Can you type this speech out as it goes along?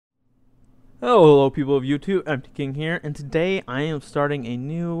Hello, people of YouTube. Empty King here, and today I am starting a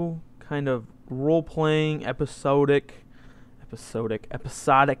new kind of role-playing episodic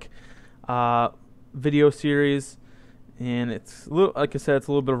video series, and it's like I said, it's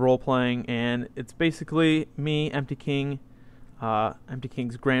a little bit of role-playing, and it's basically me, Empty King. Empty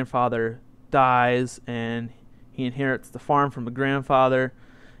King's grandfather dies, and he inherits the farm from the grandfather,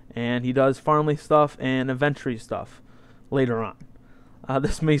 and he does farmly stuff and adventure stuff later on.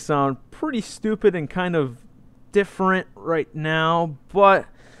 This may sound pretty stupid and kind of different right now, but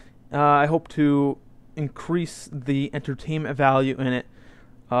I hope to increase the entertainment value in it.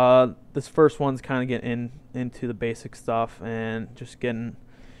 This first one's kind of getting into the basic stuff and just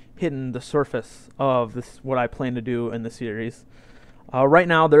hitting the surface of what I plan to do in the series. Right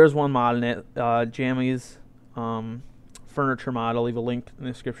now, there is one mod in it, Jammy's furniture mod. I'll leave a link in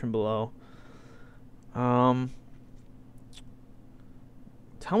the description below.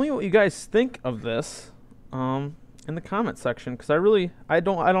 Tell me what you guys think of this in the comment section, because I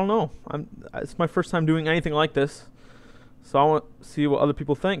don't know. It's my first time doing anything like this, so I want to see what other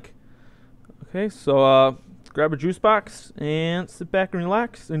people think. Okay, so grab a juice box and sit back and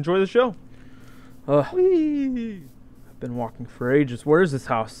relax. Enjoy the show. I've been walking for ages. Where is this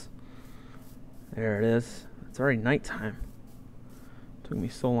house? There it is. It's already nighttime. Took me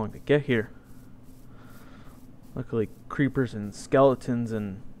so long to get here. Luckily, creepers and skeletons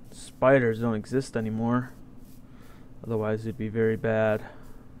and spiders don't exist anymore. Otherwise, it'd be very bad.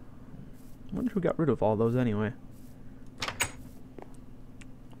 I wonder who got rid of all those anyway.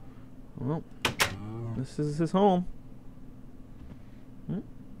 Well, this is his home.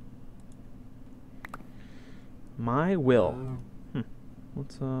 My will.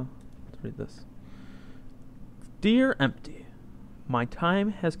 Let's read this. Dear Empty, my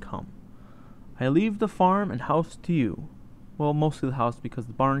time has come. I leave the farm and house to you. Well, mostly the house, because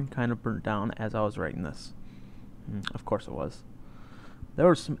the barn kind of burnt down as I was writing this. Of course it was. There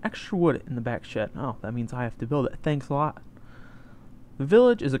was some extra wood in the back shed. Oh, that means I have to build it. Thanks a lot. The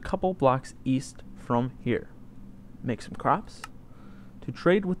village is a couple blocks east from here. Make some crops to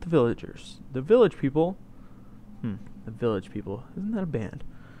trade with the villagers. The village people... the village people. Isn't that a band?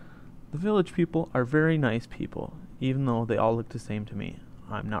 The village people are very nice people, even though they all look the same to me.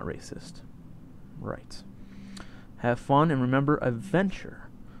 I'm not racist. Right. Have fun, and remember, adventure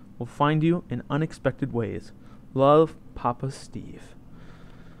will find you in unexpected ways. Love, Papa Steve.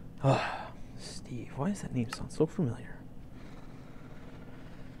 Steve. Why does that name sound so familiar?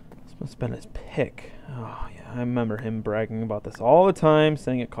 This must have been his pick. Oh, yeah. I remember him bragging about this all the time,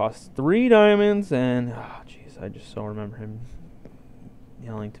 saying it costs 3 diamonds, and... oh, jeez. I just so remember him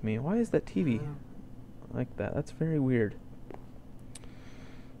yelling to me. Why is that TV like that? That's very weird.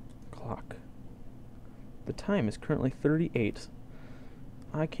 Clock. The time is currently 38.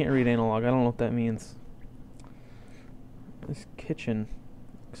 I can't read analog. I don't know what that means. This kitchen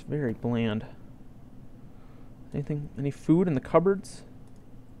looks very bland. Any food in the cupboards?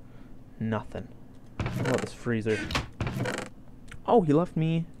 Nothing. What about this freezer? Oh, he left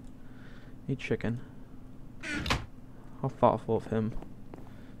me a chicken. How thoughtful of him.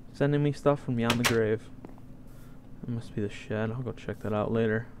 Sending me stuff from beyond the grave. That must be the shed. I'll go check that out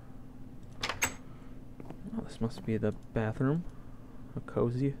later. Oh, this must be the bathroom. How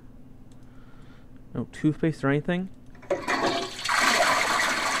cozy. No toothpaste or anything. The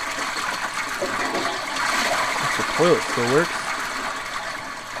toilet still works.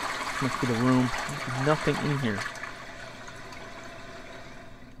 This must be the room. There's nothing in here.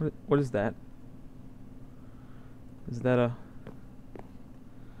 What is that? Is that a...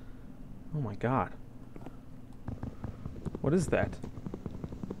 oh my god. What is that?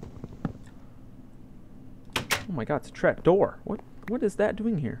 Oh my god, it's a trap door. What is that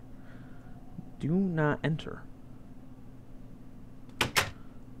doing here? Do not enter.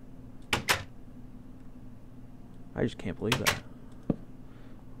 I just can't believe that.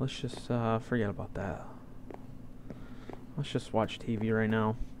 Let's just forget about that. Let's just watch TV right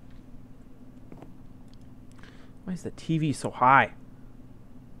now. Why is the TV so high?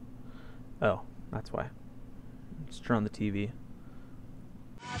 Oh, that's why. Let's turn on the TV.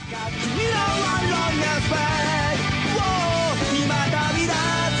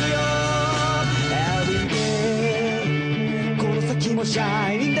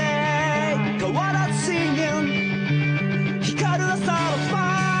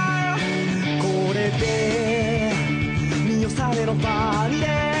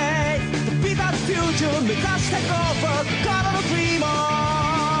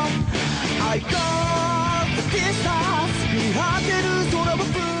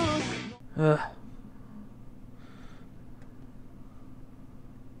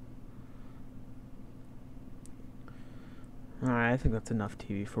 Alright, I think that's enough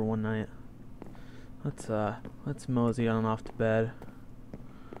TV for one night. Let's mosey on off to bed.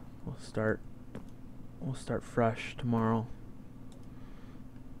 We'll start fresh tomorrow.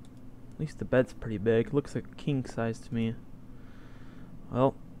 At least the bed's pretty big. Looks like king size to me.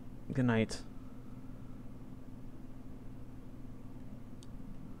 Well, good night.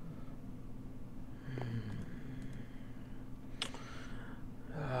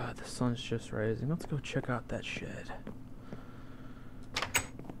 The sun's just rising. Let's go check out that shed.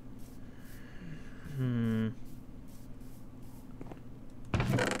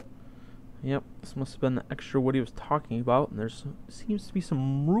 Yep, this must have been the extra wood he was talking about, and there's seems to be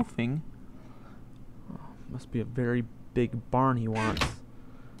some roofing. Oh, must be a very big barn he wants.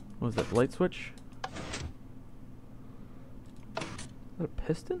 What was that, light switch? Is that a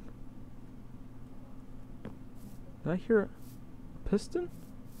piston? Did I hear a piston?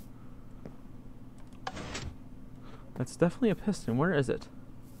 That's definitely a piston. Where is it?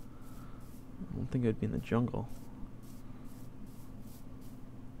 I don't think it would be in the jungle.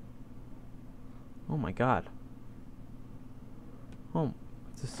 Oh my god. Oh,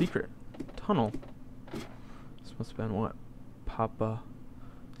 it's a secret tunnel. This must have been what Papa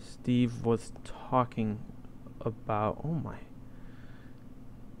Steve was talking about. Oh my.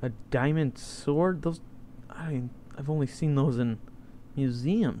 A diamond sword? Those I've only seen those in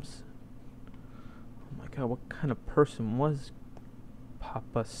museums. Oh my god, what kind of person was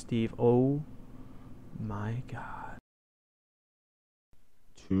Papa Steve? Oh my god.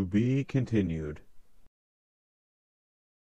 To be continued.